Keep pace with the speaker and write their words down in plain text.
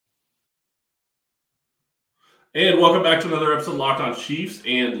And welcome back to another episode of Locked On Chiefs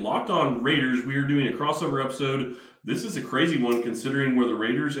and Locked On Raiders. We are doing a crossover episode. This is a crazy one considering where the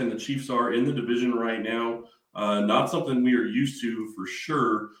Raiders and the Chiefs are in the division right now. Not something we are used to for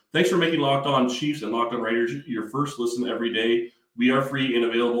sure. Thanks for making Locked On Chiefs and Locked On Raiders your first listen every day. We are free and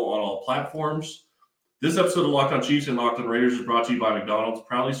available on all platforms. This episode of Locked On Chiefs and Locked On Raiders is brought to you by McDonald's,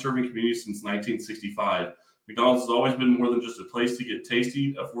 proudly serving communities since 1965. McDonald's has always been more than just a place to get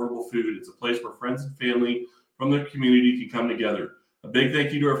tasty, affordable food. It's a place where friends and family from the community can come together. A big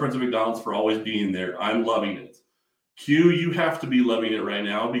thank you to our friends at McDonald's for always being there. I'm loving it. Q, you have to be loving it right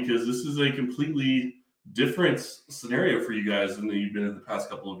now because this is a completely different scenario for you guys than you've been in the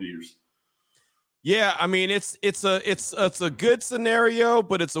past couple of years. Yeah, I mean it's a good scenario,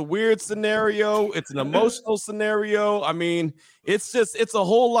 but it's a weird scenario. It's an emotional scenario. I mean, it's a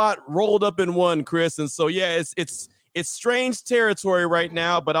whole lot rolled up in one, Chris. And so yeah, it's strange territory right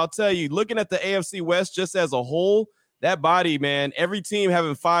now. But I'll tell you, looking at the AFC West just as a whole, that body, man, every team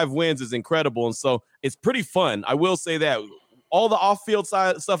having 5 wins is incredible, and so it's pretty fun. I will say that. All the off-field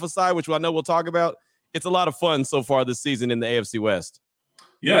stuff aside, which I know we'll talk about, it's a lot of fun so far this season in the AFC West.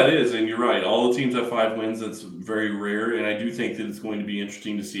 Yeah, it is, and you're right. All the teams have 5 wins. That's very rare, and I do think that it's going to be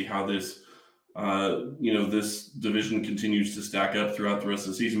interesting to see how this, this division continues to stack up throughout the rest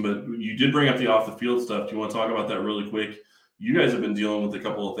of the season. But you did bring up the off the field stuff. Do you want to talk about that really quick? You guys have been dealing with a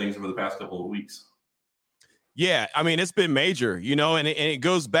couple of things over the past couple of weeks. Yeah, I mean, it's been major, and it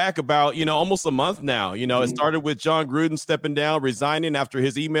goes back about, almost a month now. It started with John Gruden stepping down, resigning after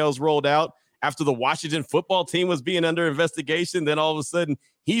his emails rolled out, after the Washington football team was being under investigation. Then all of a sudden,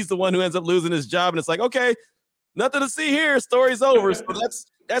 he's the one who ends up losing his job. And it's like, okay, nothing to see here. Story's over. So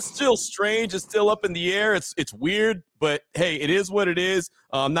that's still strange. It's still up in the air. It's weird, but hey, it is what it is.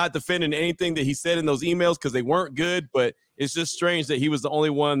 I'm not defending anything that he said in those emails because they weren't good, but it's just strange that he was the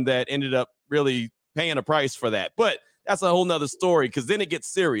only one that ended up really paying a price for that. But that's a whole nother story because then it gets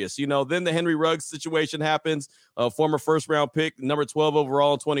serious. Then the Henry Ruggs situation happens. Former first-round pick, number 12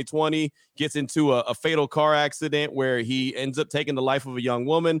 overall in 2020, gets into a fatal car accident where he ends up taking the life of a young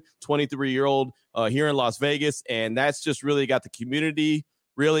woman, 23-year-old, here in Las Vegas. And that's just really got the community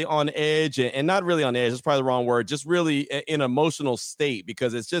really on edge, and not really on edge. That's probably the wrong word. Just really in an emotional state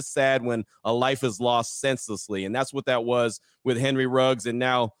because it's just sad when a life is lost senselessly. And that's what that was with Henry Ruggs. And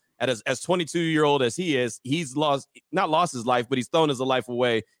now, as 22-year-old as he is, he's not lost his life, but he's thrown his life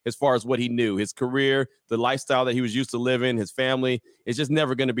away as far as what he knew, his career, the lifestyle that he was used to living, his family. It's just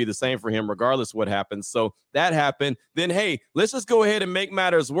never going to be the same for him, regardless of what happens. So that happened. Then, hey, let's just go ahead and make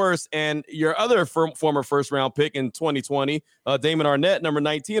matters worse. And your other former first-round pick in 2020, Damon Arnett, number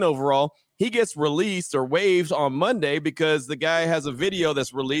 19 overall, he gets released or waived on Monday because the guy has a video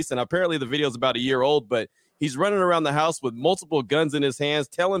that's released, and apparently the video is about a year old, but he's running around the house with multiple guns in his hands,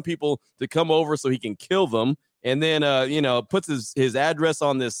 telling people to come over so he can kill them. And then, puts his address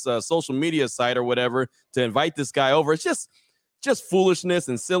on this social media site or whatever to invite this guy over. It's just foolishness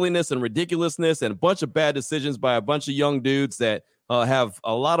and silliness and ridiculousness and a bunch of bad decisions by a bunch of young dudes that have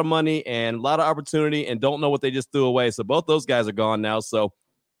a lot of money and a lot of opportunity and don't know what they just threw away. So both those guys are gone now. So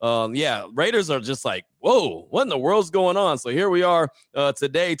Raiders are just like, whoa, what in the world's going on? So here we are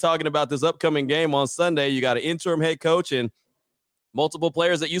today talking about this upcoming game on Sunday. You got an interim head coach and multiple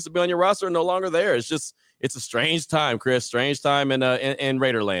players that used to be on your roster are no longer there. It's a strange time, Chris, strange time in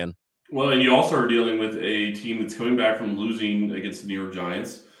Raiderland. Well, and you also are dealing with a team that's coming back from losing against the New York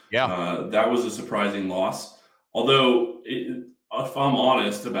Giants. Yeah. That was a surprising loss. Although, if I'm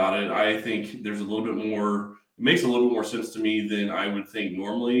honest about it, I think there's a little bit more – it makes a little bit more sense to me than I would think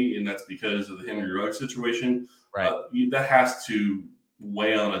normally, and that's because of the Henry Ruggs situation. Right. That has to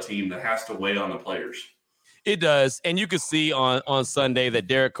weigh on a team. That has to weigh on the players. It does. And you could see on Sunday that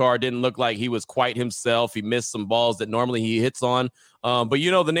Derek Carr didn't look like he was quite himself. He missed some balls that normally he hits on. But,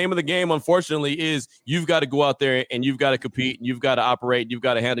 the name of the game, unfortunately, is you've got to go out there and you've got to compete and you've got to operate and you've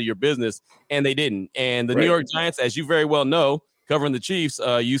got to handle your business. And they didn't. And the New York Giants, as you very well know, covering the Chiefs,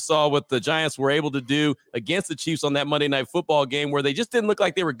 you saw what the Giants were able to do against the Chiefs on that Monday Night Football game where they just didn't look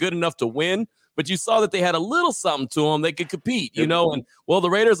like they were good enough to win. But you saw that they had a little something to them. They could compete, and the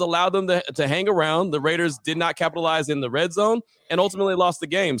Raiders allowed them to hang around. The Raiders did not capitalize in the red zone and ultimately lost the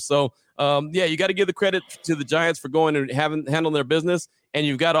game. So, you got to give the credit to the Giants for going and handling their business. And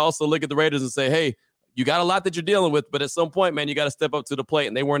you've got to also look at the Raiders and say, hey, you got a lot that you're dealing with, but at some point, man, you got to step up to the plate.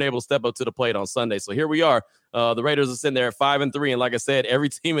 And they weren't able to step up to the plate on Sunday. So here we are. The Raiders are sitting there at 5-3. And like I said, every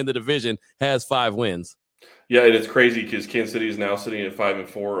team in the division has 5 wins. Yeah, and it's crazy because Kansas City is now sitting at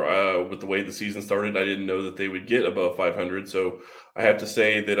 5-4 with the way the season started. I didn't know that they would get above 500, so I have to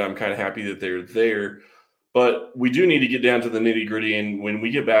say that I'm kind of happy that they're there. But we do need to get down to the nitty gritty. And when we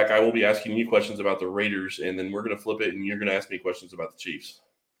get back, I will be asking you questions about the Raiders, and then we're going to flip it, and you're going to ask me questions about the Chiefs.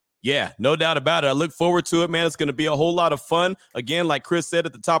 Yeah, no doubt about it. I look forward to it, man. It's going to be a whole lot of fun. Again, like Chris said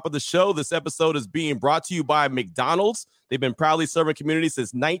at the top of the show, this episode is being brought to you by McDonald's. They've been proudly serving community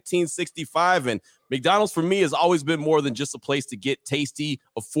since 1965. And McDonald's, for me, has always been more than just a place to get tasty,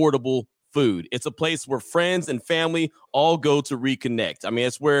 affordable food. It's a place where friends and family all go to reconnect. I mean,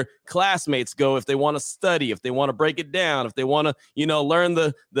 it's where classmates go if they want to study, if they want to break it down, if they want to, learn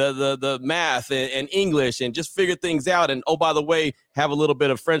the math and English and just figure things out. And oh, by the way, have a little bit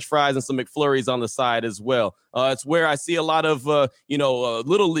of French fries and some McFlurries on the side as well. It's where I see a lot of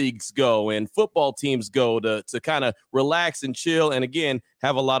little leagues go and football teams go to kind of relax and chill, and again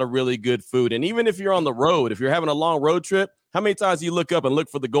have a lot of really good food. And even if you're on the road, if you're having a long road trip, how many times do you look up and look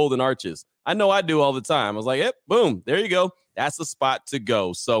for the golden arches? I know I do all the time. I was like, yep, boom, there you go. That's the spot to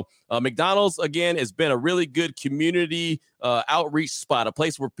go. So McDonald's, again, has been a really good community outreach spot, a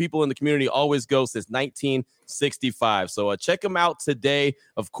place where people in the community always go since 1965. So check them out today.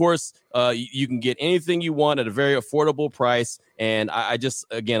 Of course, you can get anything you want at a very affordable price. And I just,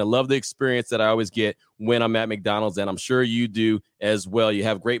 again, I love the experience that I always get when I'm at McDonald's, and I'm sure you do as well. You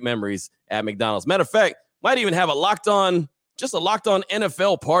have great memories at McDonald's. Matter of fact, might even have a locked on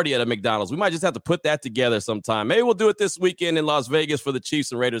NFL party at a McDonald's. We might just have to put that together sometime. Maybe we'll do it this weekend in Las Vegas for the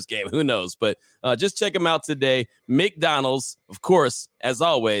Chiefs and Raiders game. Who knows? But just check them out today. McDonald's, of course, as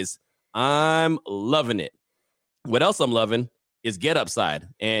always, I'm loving it. What else I'm loving is Get Upside.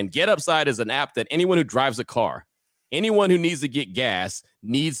 And Get Upside is an app that anyone who drives a car, anyone who needs to get gas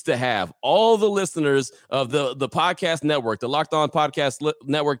needs to have. All the listeners of the podcast network, the Locked On Podcast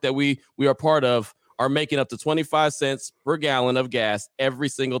Network that we are part of, are making up to 25 cents per gallon of gas every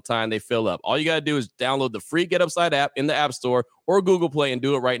single time they fill up. All you got to do is download the free Get Upside app in the App Store or Google Play and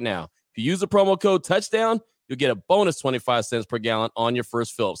do it right now. If you use the promo code Touchdown, you'll get a bonus 25 cents per gallon on your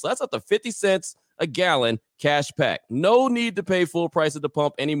first fill. So that's up to 50 cents a gallon cash back. No need to pay full price at the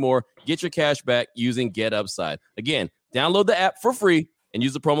pump anymore. Get your cash back using Get Upside. Again, download the app for free and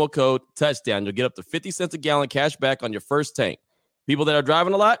use the promo code Touchdown. You'll get up to 50 cents a gallon cash back on your first tank. People that are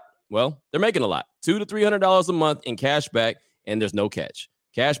driving a lot, well, they're making a lot. $200 to $300 a month in cash back, and there's no catch.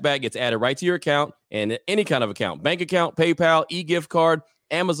 Cash back gets added right to your account, and any kind of account, bank account, PayPal, e-gift card,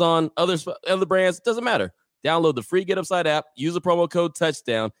 Amazon, other brands, doesn't matter. Download the free Get Upside app, use the promo code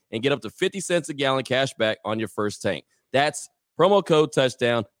Touchdown, and get up to 50 cents a gallon cash back on your first tank. That's promo code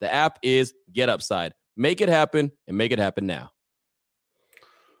Touchdown. The app is Get Upside. Make it happen, and make it happen now.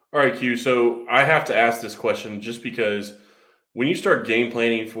 All right, Q. So I have to ask this question just because when you start game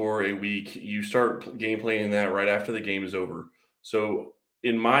planning for a week, you start game planning that right after the game is over. So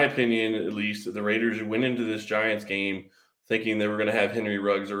in my opinion, at least, the Raiders went into this Giants game thinking they were going to have Henry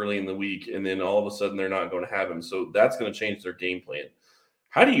Ruggs early in the week, and then all of a sudden they're not going to have him. So that's going to change their game plan.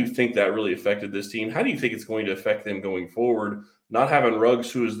 How do you think that really affected this team? How do you think it's going to affect them going forward? Not having Ruggs,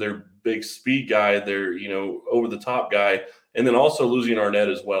 who is their big speed guy, their over-the-top guy, and then also losing Arnett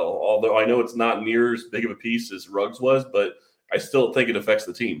as well. Although I know it's not near as big of a piece as Ruggs was, but I still think it affects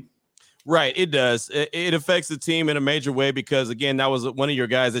the team. Right, it does. It affects the team in a major way because, again, that was one of your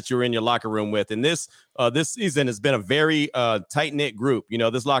guys that you were in your locker room with. And this season has been a very tight-knit group.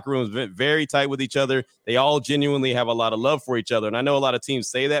 This locker room has been very tight with each other. They all genuinely have a lot of love for each other. And I know a lot of teams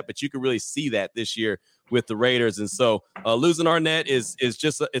say that, but you can really see that this year with the Raiders. And so losing Arnett is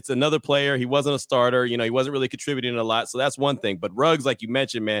just it's another player. He wasn't a starter. He wasn't really contributing a lot. So that's one thing. But Ruggs, like you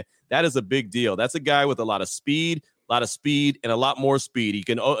mentioned, man, that is a big deal. That's a guy with a lot of speed, and a lot more speed. He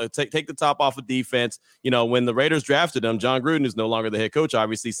can take the top off of defense. When the Raiders drafted him, John Gruden, who's no longer the head coach,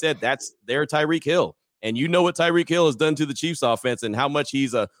 obviously said that's their Tyreek Hill. And you know what Tyreek Hill has done to the Chiefs offense and how much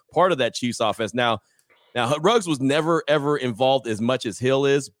he's a part of that Chiefs offense. Now Ruggs was never, ever involved as much as Hill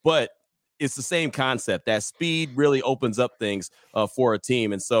is, but it's the same concept. That speed really opens up things for a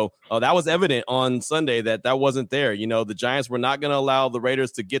team. And so that was evident on Sunday that wasn't there. The Giants were not going to allow the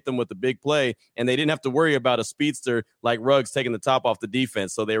Raiders to get them with the big play, and they didn't have to worry about a speedster like Ruggs taking the top off the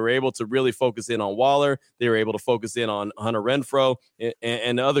defense. So they were able to really focus in on Waller. They were able to focus in on Hunter Renfrow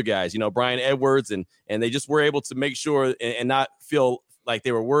and the other guys, Brian Edwards, and they just were able to make sure and not feel like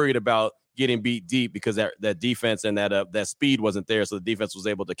they were worried about getting beat deep because that defense and that speed wasn't there. So the defense was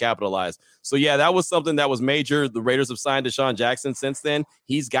able to capitalize. So yeah, that was something that was major. The Raiders have signed Deshaun Jackson since then.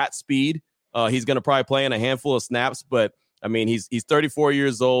 He's got speed. He's going to probably play in a handful of snaps, but I mean, he's 34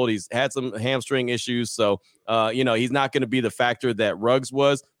 years old. He's had some hamstring issues. So, he's not going to be the factor that Ruggs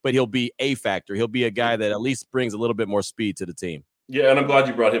was, but he'll be a factor. He'll be a guy that at least brings a little bit more speed to the team. Yeah. And I'm glad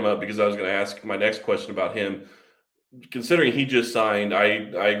you brought him up because I was going to ask my next question about him. considering he just signed, I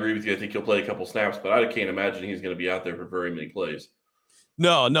agree with you. I think he'll play a couple snaps, but I can't imagine he's going to be out there for very many plays.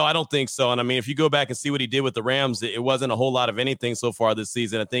 No, I don't think so. And I mean, if you go back and see what he did with the Rams, it wasn't a whole lot of anything so far this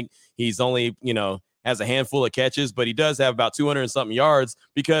season. I think he's only, has a handful of catches, but he does have about 200 and something yards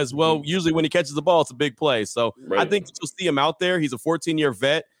because, well, usually when he catches the ball, it's a big play. So I think you'll see him out there. He's a 14-year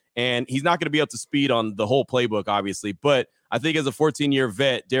vet, and he's not going to be up to speed on the whole playbook, obviously. But I think as a 14-year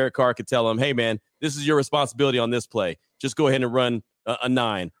vet, Derek Carr could tell him, hey, man, this is your responsibility on this play. Just go ahead and run a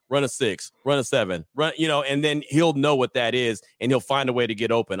 9, run a 6, run a 7, and then he'll know what that is, and he'll find a way to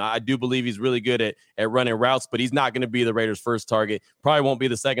get open. I do believe he's really good at running routes, but he's not going to be the Raiders' first target. Probably won't be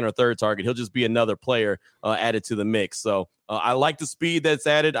the second or third target. He'll just be another player added to the mix. So I like the speed that's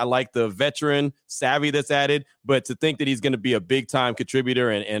added. I like the veteran savvy that's added, but to think that he's going to be a big-time contributor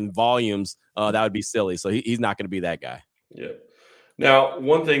and volumes, that would be silly. So he's not going to be that guy. Yeah. Now,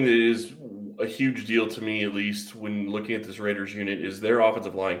 one thing that is a huge deal to me, at least when looking at this Raiders unit, is their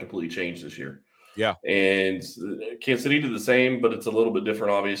offensive line completely changed this year. Yeah. And Kansas City did the same, but it's a little bit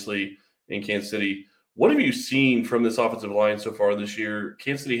different, obviously, in Kansas City. What have you seen from this offensive line so far this year?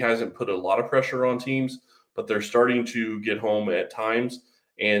 Kansas City hasn't put a lot of pressure on teams, but they're starting to get home at times.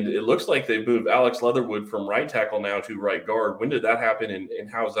 And it looks like they've moved Alex Leatherwood from right tackle now to right guard. When did that happen,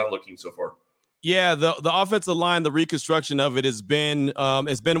 and how is that looking so far? Yeah, the offensive line, the reconstruction of it has been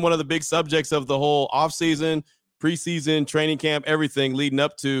it's been one of the big subjects of the whole offseason, preseason, training camp, everything leading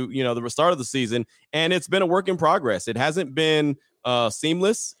up to the start of the season, and it's been a work in progress. It hasn't been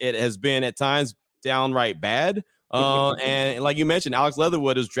seamless. It has been at times downright bad. And like you mentioned, Alex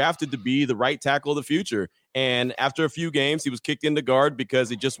Leatherwood is drafted to be the right tackle of the future. And after a few games, he was kicked into guard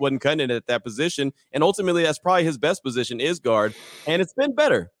because he just wasn't cutting it at that position. And ultimately, that's probably his best position is guard. And it's been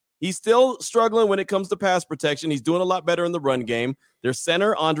better. He's still struggling when it comes to pass protection. He's doing a lot better in the run game. Their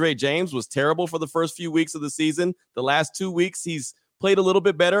center, Andre James, was terrible for the first few weeks of the season. The last 2 weeks, he's played a little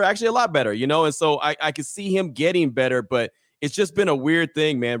bit better, actually a lot better, And so I could see him getting better, but it's just been a weird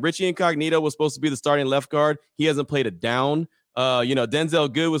thing, man. Richie Incognito was supposed to be the starting left guard. He hasn't played a down.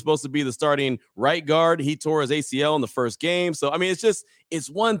 Denzel Good was supposed to be the starting right guard. He tore his ACL in the first game. So, I mean, it's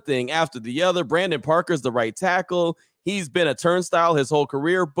one thing after the other. Brandon Parker's the right tackle. He's been a turnstile his whole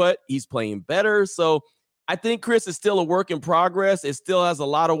career, but he's playing better. So I think Chris is still a work in progress. It still has a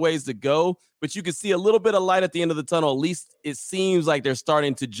lot of ways to go, but you can see a little bit of light at the end of the tunnel. At least it seems like they're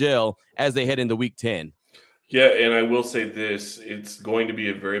starting to gel as they head into week 10. Yeah, and I will say this. It's going to be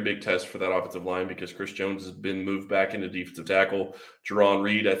a very big test for that offensive line because Chris Jones has been moved back into defensive tackle. Jerron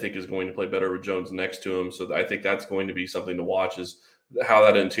Reed, I think, is going to play better with Jones next to him. So I think that's going to be something to watch is how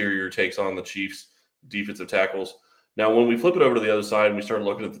that interior takes on the Chiefs' defensive tackles. Now, when we flip it over to the other side and we start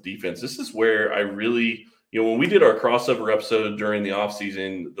looking at the defense, this is where I really, when we did our crossover episode during the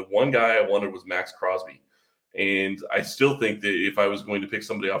offseason, the one guy I wanted was Max Crosby. And I still think that if I was going to pick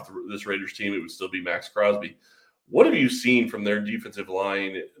somebody off this Raiders team, it would still be Max Crosby. What have you seen from their defensive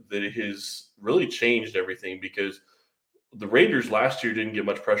line that has really changed everything? Because the Raiders last year didn't get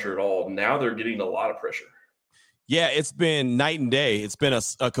much pressure at all. Now they're getting a lot of pressure. Yeah, it's been night and day. It's been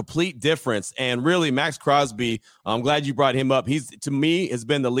a complete difference. And really, Max Crosby, I'm glad you brought him up. He's, to me, has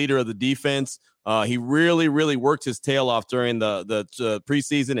been the leader of the defense. He really, really worked his tail off during the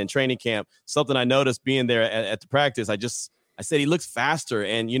preseason and training camp. Something I noticed being there at the practice. I said he looks faster.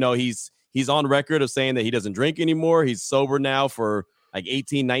 And, he's on record of saying that he doesn't drink anymore. He's sober now for like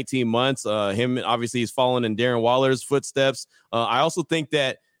 18, 19 months. Obviously, he's following in Darren Waller's footsteps. I also think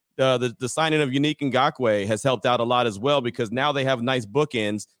that the signing of Unique Ngakoue has helped out a lot as well because now they have nice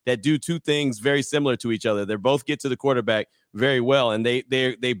bookends that do two things very similar to each other. They both get to the quarterback very well, and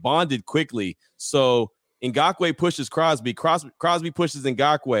they bonded quickly. So Ngakoue pushes Crosby. Crosby pushes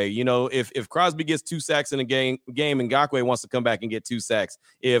Ngakoue. If Crosby gets 2 sacks in a game, Ngakoue wants to come back and get 2 sacks.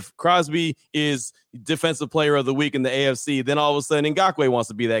 If Crosby is defensive player of the week in the AFC, then all of a sudden Ngakoue wants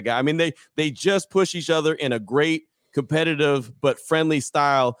to be that guy. I mean, they just push each other in a great competitive but friendly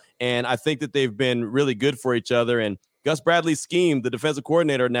style, and I think that they've been really good for each other. And Gus Bradley's scheme, the defensive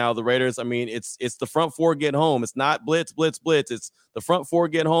coordinator now, the Raiders, I mean, it's the front four get home. It's not blitz, blitz, blitz. It's the front four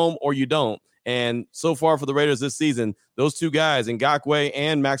get home or you don't. And so far for the Raiders this season, those two guys, Ngakoue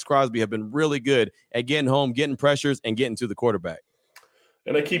and Max Crosby, have been really good at getting home, getting pressures, and getting to the quarterback.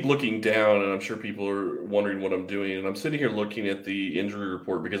 And I keep looking down, and I'm sure people are wondering what I'm doing. And I'm sitting here looking at the injury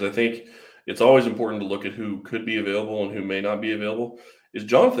report because I think it's always important to look at who could be available and who may not be available. Is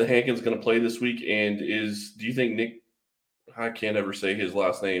Jonathan Hankins going to play this week? And do you think Nick, I can't ever say his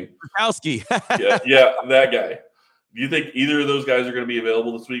last name. Rukowski. yeah, that guy. Do you think either of those guys are going to be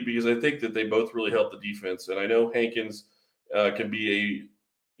available this week? Because I think that they both really help the defense. And I know Hankins can be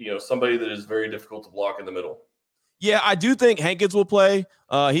somebody that is very difficult to block in the middle. Yeah, I do think Hankins will play.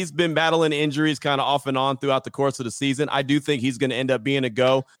 He's been battling injuries kind of off and on throughout the course of the season. I do think he's going to end up being a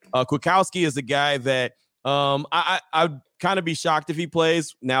go. Kwiatkowski is a guy that I'd kind of be shocked if he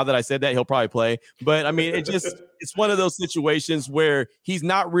plays. Now that I said that, he'll probably play. But I mean, it's one of those situations where he's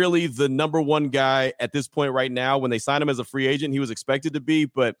not really the number one guy at this point right now. When they signed him as a free agent, he was expected to be.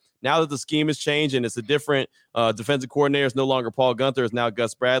 But now that the scheme has changed and it's a different defensive coordinator, it's no longer Paul Gunther, it's now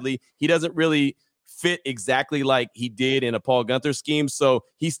Gus Bradley. He doesn't really fit exactly like he did in a Paul Gunther scheme. So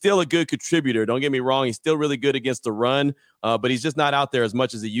he's still a good contributor. Don't get me wrong. He's still really good against the run, but he's just not out there as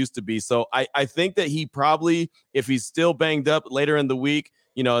much as he used to be. So I think that he probably, if he's still banged up later in the week,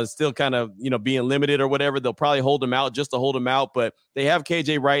 is still kind of, being limited or whatever, they'll probably hold him out just to hold him out. But they have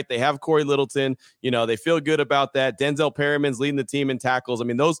KJ Wright. They have Corey Littleton. They feel good about that. Denzel Perryman's leading the team in tackles. I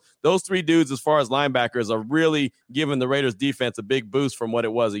mean, those three dudes, as far as linebackers, are really giving the Raiders defense a big boost from what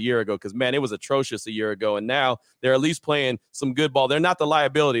it was a year ago. Because, man, it was atrocious a year ago. And now they're at least playing some good ball. They're not the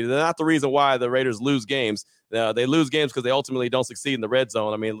liability. They're not the reason why the Raiders lose games. They lose games because they ultimately don't succeed in the red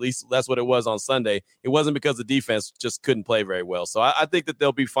zone. I mean, at least that's what it was on Sunday. It wasn't because the defense just couldn't play very well. So I think that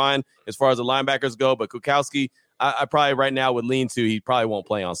they'll be fine as far as the linebackers go. But Kwiatkowski, I probably right now would lean to he probably won't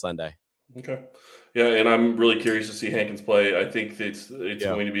play on Sunday. Okay. Yeah, and I'm really curious to see Hankins play. I think it's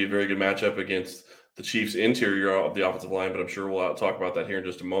going to be a very good matchup against the Chiefs' interior of the offensive line, but I'm sure we'll talk about that here in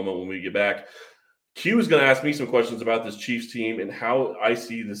just a moment when we get back. Q is going to ask me some questions about this Chiefs team and how I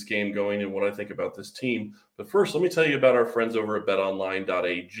see this game going and what I think about this team. But first, let me tell you about our friends over at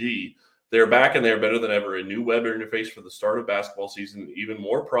betonline.ag. They're back and they're better than ever. A new web interface for the start of basketball season, even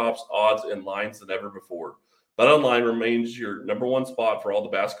more props, odds, and lines than ever before. BetOnline remains your number one spot for all the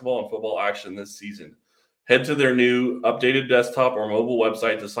basketball and football action this season. Head to their new updated desktop or mobile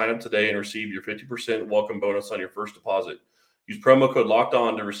website to sign up today and receive your 50% welcome bonus on your first deposit. Use promo code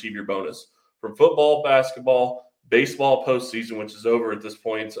LOCKEDON to receive your bonus. From football, basketball, baseball postseason, which is over at this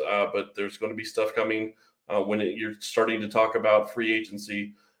point, but there's going to be stuff coming when you're starting to talk about free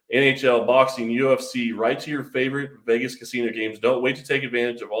agency, NHL, boxing, UFC, right to your favorite Vegas casino games. Don't wait to take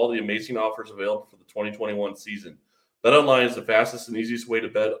advantage of all the amazing offers available for the 2021 season. BetOnline is the fastest and easiest way to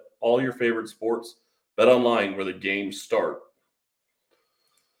bet all your favorite sports. BetOnline, where the games start.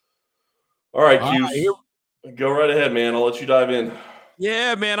 All right, Q's. Go right ahead, man. I'll let you dive in.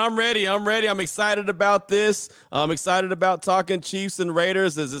 Yeah, man, I'm ready. I'm excited about this. I'm excited about talking Chiefs and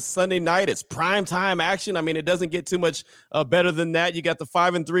Raiders as it's Sunday night. It's prime time action. I mean, it doesn't get too much better than that. You got the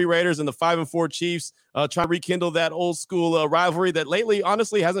 5-3 Raiders and the 5-4 Chiefs trying to rekindle that old school rivalry that lately,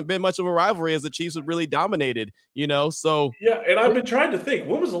 honestly, hasn't been much of a rivalry as the Chiefs have really dominated, So yeah, and I've been trying to think,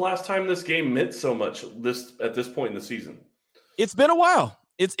 when was the last time this game meant so much at this point in the season? It's been a while.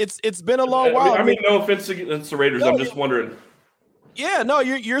 It's been a long while. I mean, no offense against the Raiders. I'm just wondering. Yeah, no,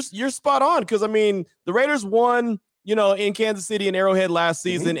 you're spot on because I mean the Raiders won, in Kansas City and Arrowhead last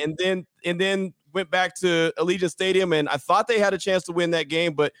season, and then went back to Allegiant Stadium, and I thought they had a chance to win that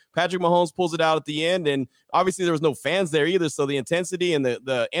game, but Patrick Mahomes pulls it out at the end, and obviously there was no fans there either, so the intensity and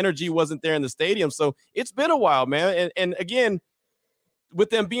the energy wasn't there in the stadium. So it's been a while, man, and again,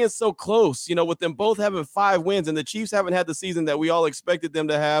 with them being so close, with them both having 5 wins, and the Chiefs haven't had the season that we all expected them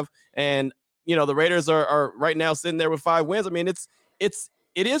to have, and the Raiders are right now sitting there with 5 wins. I mean, it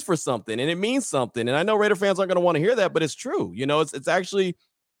is for something, and it means something. And I know Raider fans aren't going to want to hear that, but it's true. It's actually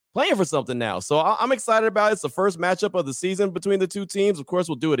playing for something now. So I'm excited about it. It's the first matchup of the season between the two teams. Of course,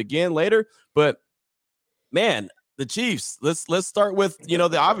 we'll do it again later. But man, the Chiefs. Let's start with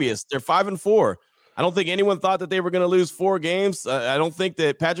the obvious. They're 5-4. I don't think anyone thought that they were going to lose 4 games. I don't think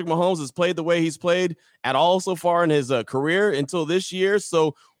that Patrick Mahomes has played the way he's played at all so far in his career until this year.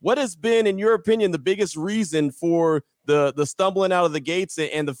 So what has been, in your opinion, the biggest reason for the stumbling out of the gates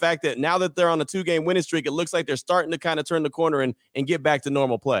and the fact that now that they're on a 2-game winning streak, it looks like they're starting to kind of turn the corner and get back to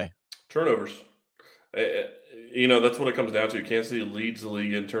normal play? Turnovers. That's what it comes down to. Kansas City leads the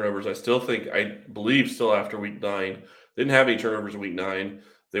league in turnovers. I believe still after week 9, they didn't have any turnovers in week 9.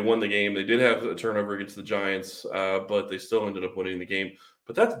 They won the game. They did have a turnover against the Giants, but they still ended up winning the game.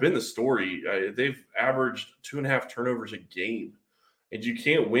 But that's been the story. They've averaged 2.5 turnovers a game. And you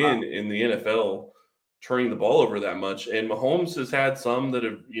can't win in the NFL turning the ball over that much. And Mahomes has had some that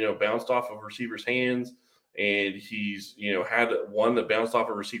have, bounced off of receivers' hands. And he's, had one that bounced off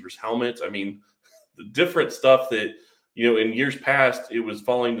a receiver's helmet. I mean, the different stuff that, in years past, it was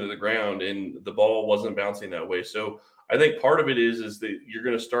falling to the ground and the ball wasn't bouncing that way. So I think part of it is that you're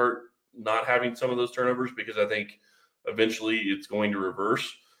going to start not having some of those turnovers because I think eventually it's going to reverse.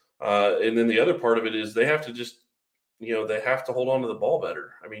 And then the other part of it is they have to just, they have to hold on to the ball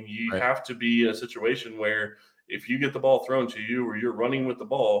better. I mean, you have to be in a situation where if you get the ball thrown to you or you're running with the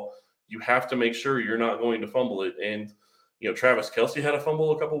ball, you have to make sure you're not going to fumble it. And, Travis Kelce had a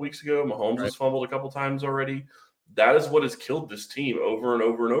fumble a couple weeks ago. Mahomes Right. has fumbled a couple times already. That is what has killed this team over and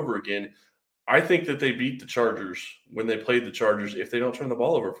over and over again. I think that they beat the Chargers when they played the Chargers if they don't turn the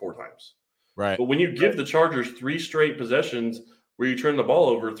ball over 4 times. Right. But when you give the Chargers 3 straight possessions where you turn the ball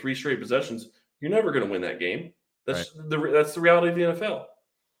over 3 straight possessions, you're never going to win that game. That's the reality of the NFL.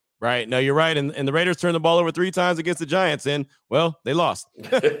 Right. No, you're right. And the Raiders turned the ball over 3 times against the Giants, and, well, they lost.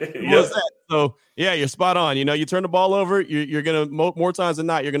 Yeah. So, yeah, you're spot on. You turn the ball over, you're going to, more times than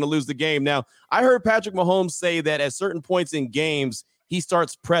not, you're going to lose the game. Now, I heard Patrick Mahomes say that at certain points in games, he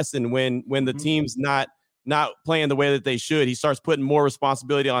starts pressing when the team's not playing the way that they should. He starts putting more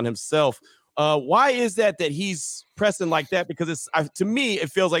responsibility on himself. Why is that he's pressing like that? Because to me, it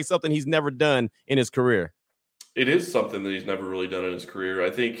feels like something he's never done in his career. It is something that he's never really done in his career. I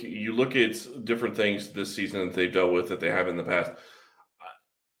think you look at different things this season that they've dealt with that they have in the past.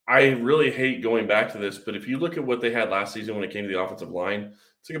 I really hate going back to this, but if you look at what they had last season when it came to the offensive line,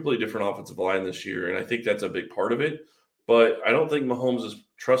 it's a completely different offensive line this year, and I think that's a big part of it. But I don't think Mahomes has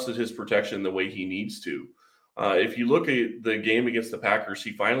trusted his protection the way he needs to. If you look at the game against the Packers,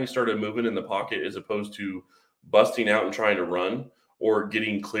 he finally started moving in the pocket as opposed to busting out and trying to run or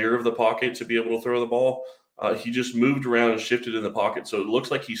getting clear of the pocket to be able to throw the ball. He just moved around and shifted in the pocket. So it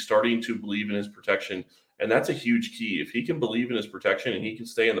looks like he's starting to believe in his protection. And that's a huge key. If he can believe in his protection and he can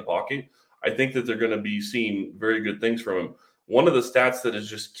stay in the pocket, I think that they're going to be seeing very good things from him. One of the stats that is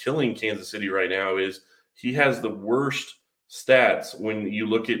just killing Kansas City right now is he has the worst stats when you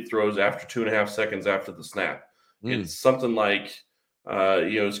look at throws after 2.5 seconds after the snap. It's something like,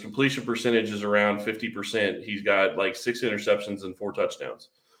 his completion percentage is around 50%. He's got like 6 interceptions and 4 touchdowns.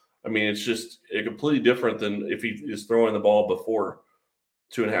 I mean, it's just completely different than if he is throwing the ball before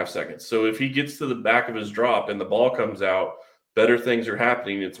 2.5 seconds. So if he gets to the back of his drop and the ball comes out, better things are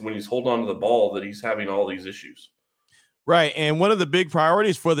happening. It's when he's holding on to the ball that he's having all these issues. Right. And one of the big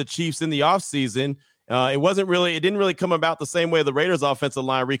priorities for the Chiefs in the offseason, it didn't really come about the same way the Raiders offensive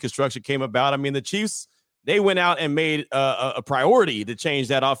line reconstruction came about. I mean, the Chiefs, they went out and made a priority to change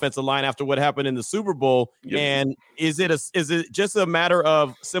that offensive line after what happened in the Super Bowl. Yep. And is it just a matter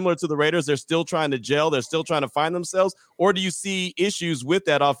of, similar to the Raiders, they're still trying to gel, they're still trying to find themselves, or do you see issues with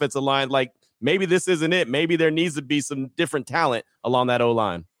that offensive line? Like, maybe this isn't it. Maybe there needs to be some different talent along that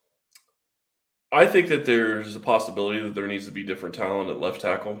O-line. I think that there's a possibility that there needs to be different talent at left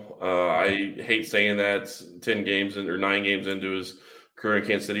tackle. I hate saying that 9 games into his career in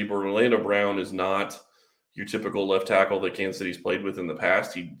Kansas City, but Orlando Brown is not your typical left tackle that Kansas City's played with in the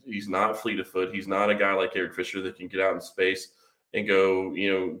past. He's not fleet of foot. He's not a guy like Eric Fisher that can get out in space and go,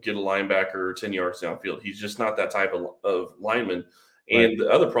 get a linebacker 10 yards downfield. He's just not that type of lineman. And Right. The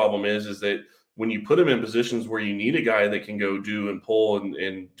other problem is that when you put him in positions where you need a guy that can go do and pull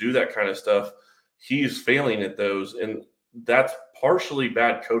and do that kind of stuff, he's failing at those. And that's partially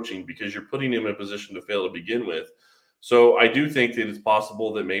bad coaching because you're putting him in a position to fail to begin with. So I do think that it's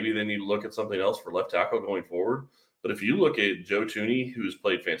possible that maybe they need to look at something else for left tackle going forward. But if you look at Joe Thuney, who's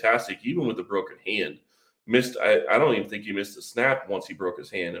played fantastic, even with a broken hand, I don't even think he missed a snap once he broke his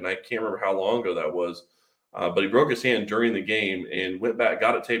hand. And I can't remember how long ago that was. But he broke his hand during the game and went back,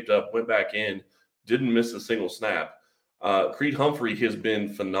 got it taped up, went back in, didn't miss a single snap. Creed Humphrey has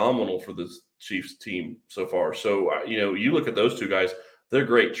been phenomenal for this Chiefs team so far. So, you look at those two guys, they're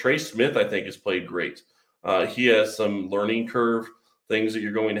great. Trey Smith, I think, has played great. He has some learning curve things that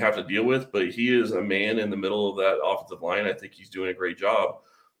you're going to have to deal with, but he is a man in the middle of that offensive line. I think he's doing a great job.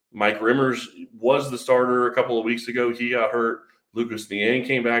 Mike Rimmers was the starter a couple of weeks ago. He got hurt. Lucas Niang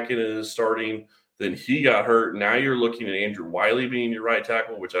came back in as starting. Then he got hurt. Now you're looking at Andrew Wiley being your right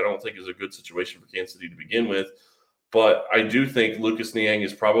tackle, which I don't think is a good situation for Kansas City to begin with. But I do think Lucas Niang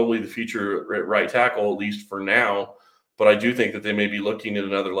is probably the future right tackle, at least for now. But I do think that they may be looking at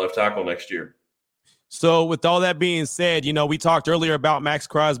another left tackle next year. So with all that being said, we talked earlier about Max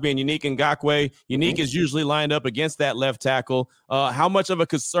Crosby and Unique Ngakoue. Unique is usually lined up against that left tackle. How much of a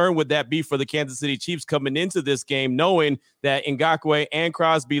concern would that be for the Kansas City Chiefs coming into this game, knowing that Ngakoue and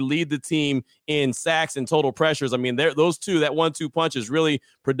Crosby lead the team in sacks and total pressures? I mean, those two, that 1-2 punch is really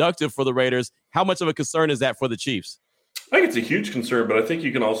productive for the Raiders. How much of a concern is that for the Chiefs? I think it's a huge concern, but I think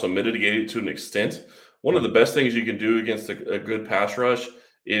you can also mitigate it to an extent. One of the best things you can do against a good pass rush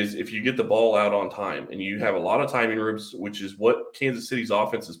is if you get the ball out on time and you have a lot of timing routes, which is what Kansas City's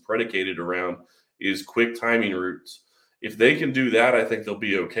offense is predicated around, is quick timing routes. If they can do that, I think they'll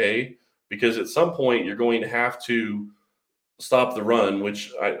be okay, because at some point you're going to have to stop the run,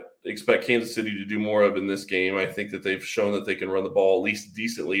 which I expect Kansas City to do more of in this game. I think that they've shown that they can run the ball at least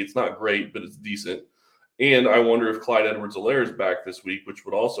decently. It's not great, but it's decent. And I wonder if Clyde Edwards-Helaire is back this week, which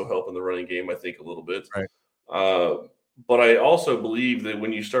would also help in the running game, I think, a little bit. Right. But I also believe that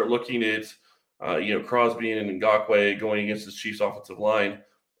when you start looking at, Crosby and Ngakoue going against the Chiefs' offensive line,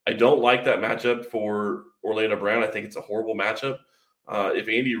 I don't like that matchup for Orlando Brown. I think it's a horrible matchup. If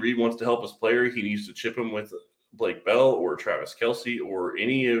Andy Reid wants to help his player, he needs to chip him with Blake Bell or Travis Kelce or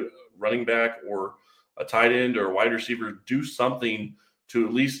any running back or a tight end or a wide receiver. Do something to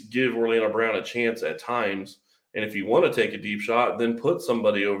at least give Orlando Brown a chance at times. And if you want to take a deep shot, then put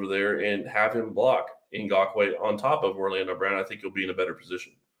somebody over there and have him block Ngakoue on top of Orlando Brown. I think you'll be in a better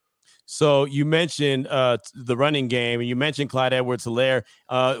position. So you mentioned the running game, and you mentioned Clyde Edwards-Helaire.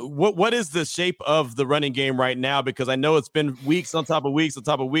 What is the shape of the running game right now? Because I know it's been weeks on top of weeks on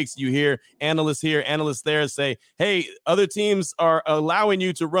top of weeks. You hear analysts here, analysts there say, hey, other teams are allowing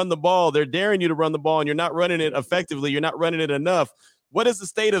you to run the ball. They're daring you to run the ball, and you're not running it effectively. You're not running it enough. What is the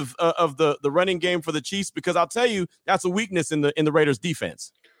state of the running game for the Chiefs? Because I'll tell you, that's a weakness in the Raiders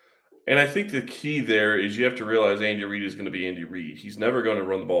defense. And I think the key there is you have to realize Andy Reid is going to be Andy Reid. He's never going to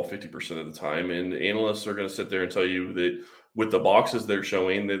run the ball 50% of the time. And analysts are going to sit there and tell you that with the boxes they're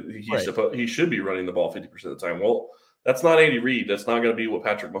showing that he should be running the ball 50% of the time. Well, that's not Andy Reid. That's not going to be what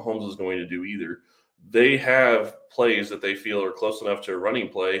Patrick Mahomes is going to do either. They have plays that they feel are close enough to a running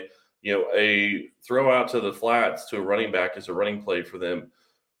play. A throw out to the flats to a running back is a running play for them.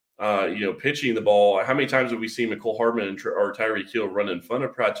 Pitching the ball. How many times have we seen Mecole Hardman or Tyreek Hill run in front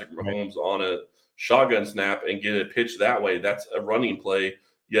of Patrick Mahomes on a shotgun snap and get a pitch that way? That's a running play,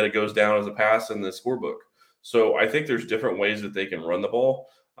 yet it goes down as a pass in the scorebook. So I think there's different ways that they can run the ball.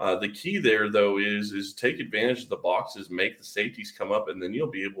 The key there, though, is take advantage of the boxes, make the safeties come up, and then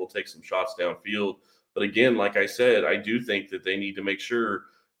you'll be able to take some shots downfield. But again, like I said, I do think that they need to make sure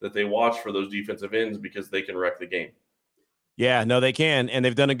that they watch for those defensive ends because they can wreck the game. Yeah, no, they can, and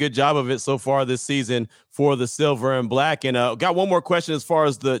they've done a good job of it so far this season for the Silver and Black. And got one more question as far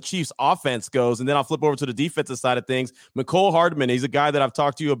as the Chiefs' offense goes, and then I'll flip over to the defensive side of things. Mecole Hardman, he's a guy that I've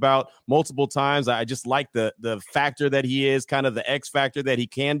talked to you about multiple times. I just like the factor that he is, kind of the X factor that he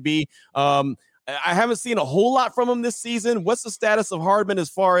can be. I haven't seen a whole lot from him this season. What's the status of Hardman as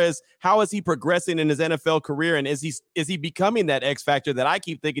far as how is he progressing in his NFL career, and is he becoming that X factor that I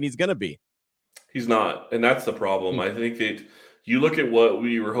keep thinking he's going to be? He's not, and that's the problem. I think that you look at what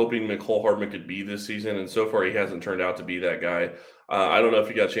we were hoping Mecole Hardman could be this season, and so far he hasn't turned out to be that guy. I don't know if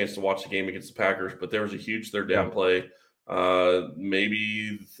you got a chance to watch the game against the Packers, but there was a huge third down play.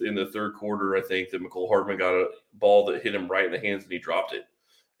 Maybe in the third quarter, I think that Mecole Hardman got a ball that hit him right in the hands, and he dropped it.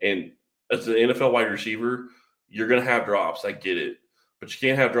 And as an NFL wide receiver, you're going to have drops. I get it. But you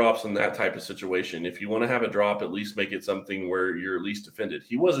can't have drops in that type of situation. If you want to have a drop, at least make it something where you're at least defended.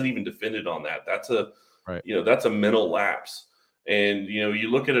 He wasn't even defended on that. That's a mental lapse. And,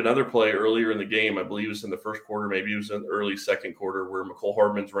 you look at another play earlier in the game, I believe it was in the first quarter, maybe it was in the early second quarter, where Mecole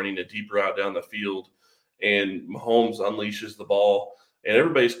Hardman's running a deep route down the field and Mahomes unleashes the ball. And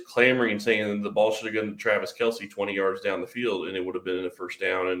everybody's clamoring, saying that the ball should have gone to Travis Kelce 20 yards down the field and it would have been a first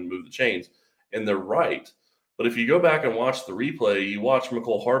down and moved the chains. And they're right. But if you go back and watch the replay, you watch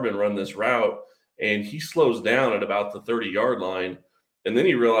Mecole Hardman run this route, and he slows down at about the 30-yard line, and then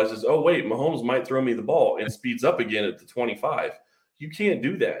he realizes, oh, wait, Mahomes might throw me the ball, and speeds up again at the 25. You can't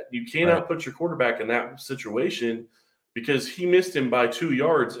do that. You cannot put your quarterback in that situation because he missed him by 2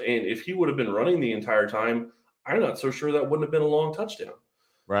 yards, and if he would have been running the entire time, I'm not so sure that wouldn't have been a long touchdown.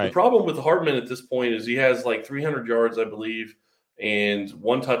 Right. The problem with Hardman at this point is he has like 300 yards, I believe, and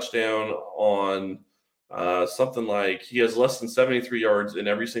one touchdown on – something like he has less than 73 yards in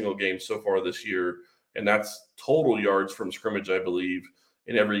every single game so far this year. And that's total yards from scrimmage, I believe,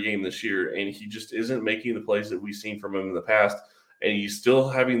 in every game this year. And he just isn't making the plays that we've seen from him in the past. And he's still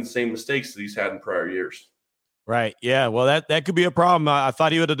having the same mistakes that he's had in prior years. Right. Yeah. Well, that could be a problem. I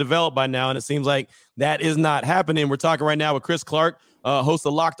thought he would have developed by now, and it seems like that is not happening. We're talking right now with Chris Clark, host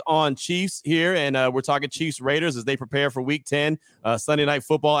of Locked On Chiefs here, and we're talking Chiefs Raiders as they prepare for Week 10, Sunday Night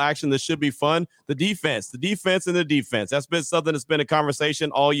Football action. This should be fun. The defense. That's been something that's been a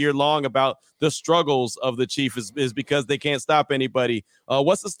conversation all year long about the struggles of the Chiefs is because they can't stop anybody.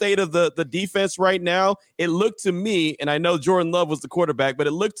 What's the state of the defense right now? It looked to me, and I know Jordan Love was the quarterback, but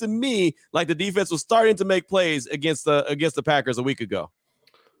it looked to me like the defense was starting to make plays against the Packers a week ago.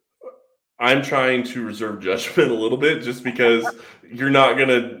 I'm trying to reserve judgment a little bit just because you're not going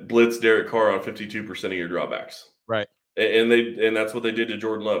to blitz Derek Carr on 52% of your drawbacks. Right. And that's what they did to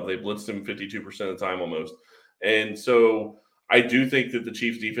Jordan Love. They blitzed him 52% of the time almost. And so I do think that the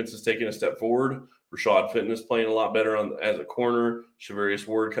Chiefs defense is taking a step forward. Rashad Fenton is playing a lot better as a corner. Shavarius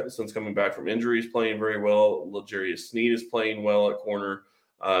Ward, since coming back from injury, is playing very well. L'Jarius Sneed is playing well at corner.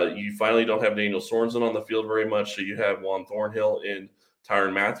 You finally don't have Daniel Sorensen on the field very much, so you have Juan Thornhill and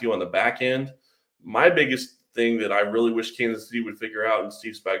Tyrann Mathieu on the back end. My biggest thing that I really wish Kansas City would figure out and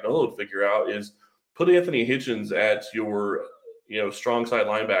Steve Spagnuolo would figure out is put Anthony Hitchens at your strong side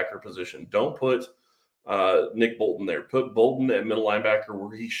linebacker position. Don't put Nick Bolton there. Put Bolton at middle linebacker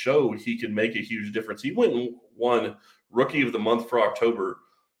where he showed he could make a huge difference. He went and won Rookie of the Month for October.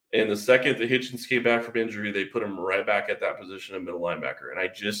 And the second that Hitchens came back from injury, they put him right back at that position of middle linebacker. And I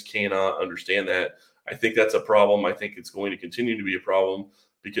just cannot understand that. I think that's a problem. I think it's going to continue to be a problem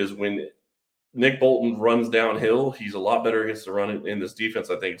because when Nick Bolton runs downhill, he's a lot better against the run in this defense.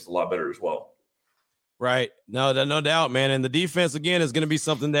 I think it's a lot better as well. Right. No doubt, man. And the defense, again, is going to be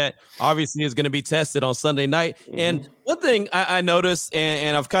something that obviously is going to be tested on Sunday night. Mm-hmm. And one thing I noticed,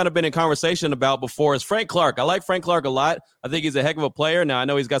 and I've kind of been in conversation about before, is Frank Clark. I like Frank Clark a lot. I think he's a heck of a player. Now, I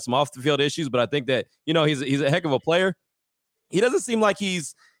know he's got some off-the-field issues, but I think that, he's a heck of a player. He doesn't seem like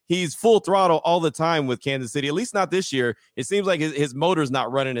he's full throttle all the time with Kansas City, at least not this year. It seems like his motor's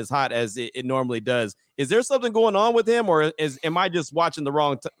not running as hot as it normally does. Is there something going on with him, or am I just watching the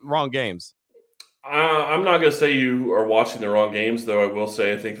wrong games? I'm not going to say you are watching the wrong games, though. I will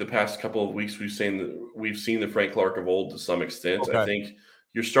say I think the past couple of weeks we've seen the Frank Clark of old to some extent. Okay. I think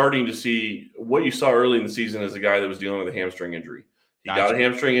you're starting to see what you saw early in the season as a guy that was dealing with a hamstring injury. He got a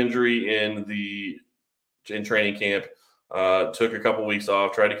hamstring injury in training camp, took a couple weeks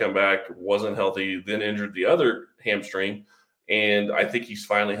off, tried to come back, wasn't healthy, then injured the other hamstring, and I think he's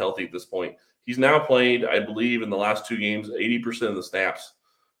finally healthy at this point. He's now played, I believe, in the last 2 games, 80% of the snaps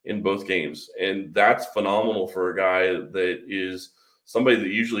in both games. And that's phenomenal for a guy that is somebody that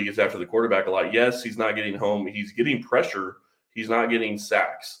usually gets after the quarterback a lot. Yes, he's not getting home. He's getting pressure. He's not getting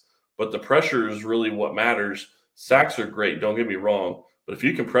sacks. But the pressure is really what matters. Sacks are great, don't get me wrong. But if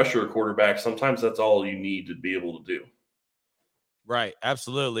you can pressure a quarterback, sometimes that's all you need to be able to do. Right,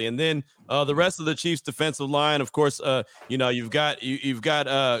 absolutely. And then the rest of the Chiefs defensive line, of course, you've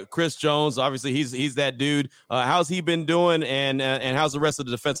got Chris Jones. Obviously, he's that dude. How's he been doing, and how's the rest of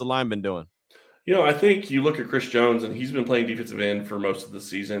the defensive line been doing? I think you look at Chris Jones, and he's been playing defensive end for most of the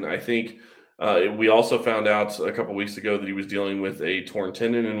season. I think we also found out a couple weeks ago that he was dealing with a torn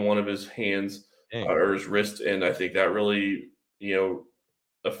tendon in one of his hands or his wrist, and I think that really,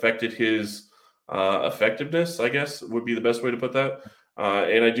 affected his effectiveness, I guess would be the best way to put that.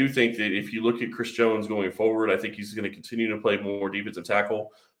 And I do think that if you look at Chris Jones going forward, I think he's going to continue to play more defensive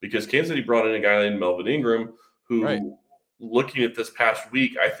tackle because Kansas City brought in a guy named Melvin Ingram who, looking at this past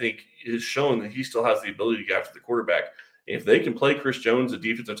week, I think is shown that he still has the ability to get after the quarterback. If they can play Chris Jones at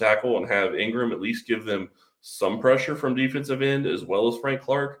defensive tackle and have Ingram at least give them some pressure from defensive end as well as Frank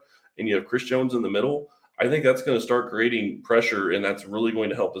Clark, and you have Chris Jones in the middle, I think that's going to start creating pressure, and that's really going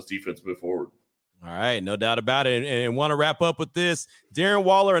to help this defense move forward. All right, no doubt about it. And want to wrap up with this. Darren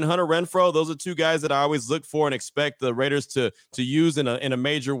Waller and Hunter Renfrow, those are 2 guys that I always look for and expect the Raiders to use in a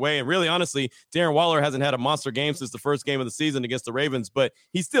major way. And really, honestly, Darren Waller hasn't had a monster game since the first game of the season against the Ravens, but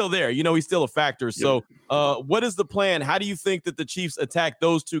he's still there. He's still a factor. So what is the plan? How do you think that the Chiefs attack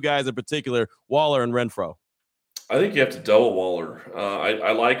those 2 guys in particular, Waller and Renfrow? I think you have to double Waller.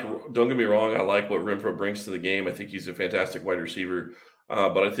 Don't get me wrong, I like what Renfrow brings to the game. I think he's a fantastic wide receiver.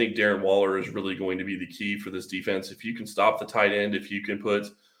 But I think Darren Waller is really going to be the key for this defense. If you can stop the tight end, if you can put,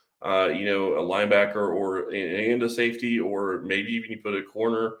 a linebacker and a safety, or maybe even you put a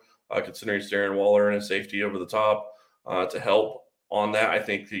corner, considering it's Darren Waller and a safety over the top to help on that, I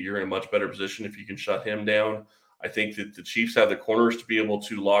think that you're in a much better position if you can shut him down. I think that the Chiefs have the corners to be able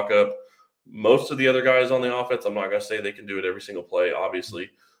to lock up most of the other guys on the offense. I'm not going to say they can do it every single play,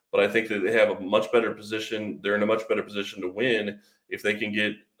 obviously, but I think that they have a much better position. They're in a much better position to win if they can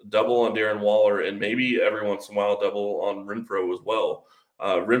get double on Darren Waller and maybe every once in a while double on Renfrow as well.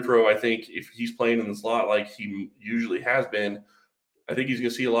 Renfrow, I think if he's playing in the slot like he usually has been, I think he's going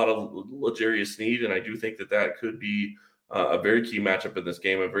to see a lot of L'Jarius Sneed, and I do think that could be a very key matchup in this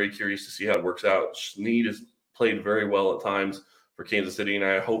game. I'm very curious to see how it works out. Sneed has played very well at times for Kansas City, and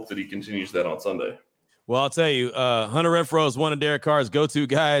I hope that he continues that on Sunday. Well, I'll tell you, Hunter Renfrow is one of Derek Carr's go-to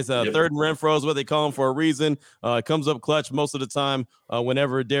guys. Third and Renfrow is what they call him for a reason. Comes up clutch most of the time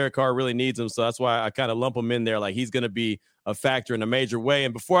whenever Derek Carr really needs him. So that's why I kind of lump him in there. Like he's going to be a factor in a major way.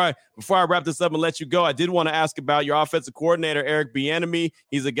 And before I wrap this up and let you go, I did want to ask about your offensive coordinator, Eric Bieniemy.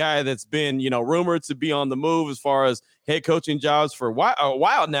 He's a guy that's been, rumored to be on the move as far as head coaching jobs for a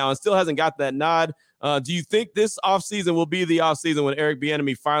while now and still hasn't got that nod. Do you think this offseason will be the offseason when Eric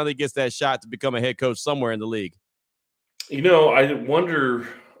Bieniemy finally gets that shot to become a head coach somewhere in the league? I wonder,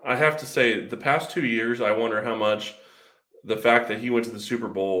 I have to say, the past 2 years, I wonder how much the fact that he went to the Super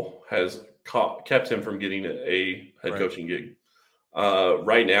Bowl has kept him from getting a head coaching gig.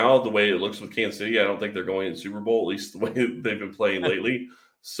 Right now, the way it looks with Kansas City, I don't think they're going to the Super Bowl, at least the way they've been playing lately.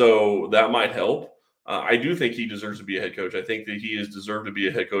 So that might help. I do think he deserves to be a head coach. I think that he has deserved to be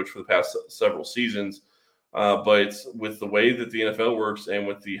a head coach for the past several seasons. But with the way that the NFL works and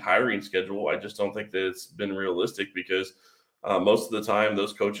with the hiring schedule, I just don't think that it's been realistic because most of the time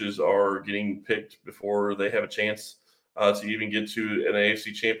those coaches are getting picked before they have a chance to even get to an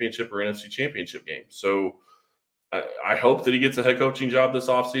AFC championship or NFC championship game. So I hope that he gets a head coaching job this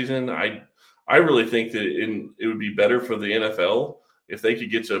offseason. I really think that it would be better for the NFL if they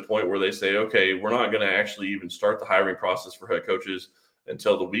could get to a point where they say, okay, we're not going to actually even start the hiring process for head coaches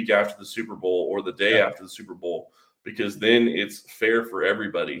until the week after the Super Bowl or the day after the Super Bowl, because then it's fair for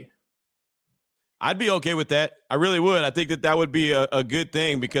everybody. I'd be okay with that. I really would. I think that would be a good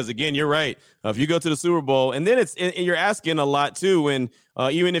thing because, again, you're right. If you go to the Super Bowl, and then and you're asking a lot too, and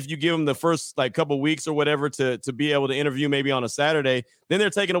even if you give them the first like couple weeks or whatever to be able to interview maybe on a Saturday, then they're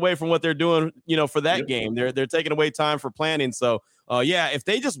taking away from what they're doing, for that game. They're taking away time for planning. So yeah, if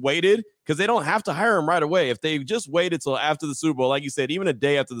they just waited, because they don't have to hire him right away. If they just waited till after the Super Bowl, like you said, even a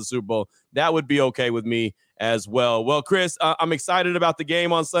day after the Super Bowl, that would be okay with me as well. Well, Chris, I'm excited about the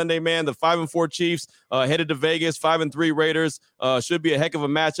game on Sunday, man. The 5-4 Chiefs headed to Vegas, 5-3 Raiders. Should be a heck of a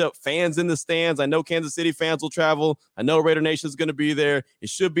matchup. Fans in the stands. I know Kansas City fans will travel. I know Raider Nation is going to be there. It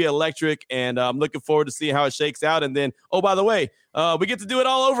should be electric, and I'm looking forward to seeing how it shakes out. And then, oh, by the way, we get to do it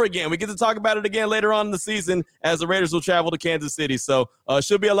all over again. We get to talk about it again later on in the season as the Raiders will travel to Kansas City. So it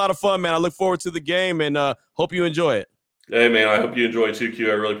should be a lot of fun, man. I look forward to the game and hope you enjoy it. Hey, man, I hope you enjoy it too,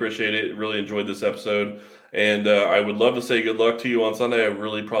 Q. I really appreciate it. Really enjoyed this episode. And I would love to say good luck to you on Sunday. I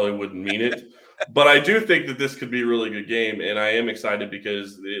really probably wouldn't mean it. But I do think that this could be a really good game. And I am excited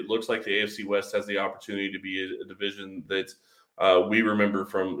because it looks like the AFC West has the opportunity to be a division that we remember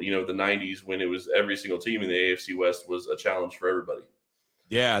from, the 90s when it was every single team in the AFC West was a challenge for everybody.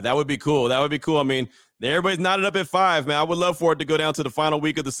 Yeah, that would be cool. That would be cool. I mean, everybody's knotted up at 5, man. I would love for it to go down to the final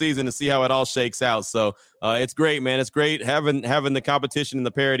week of the season and see how it all shakes out. So it's great, man. It's great having the competition and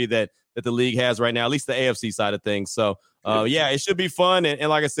the parity that the league has right now, at least the AFC side of things. So yeah, it should be fun. And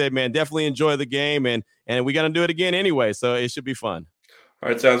like I said, man, definitely enjoy the game. And we're going to do it again anyway. So it should be fun. All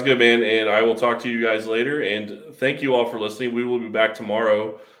right, sounds good, man. And I will talk to you guys later. And thank you all for listening. We will be back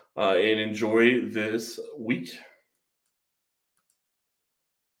tomorrow and enjoy this week.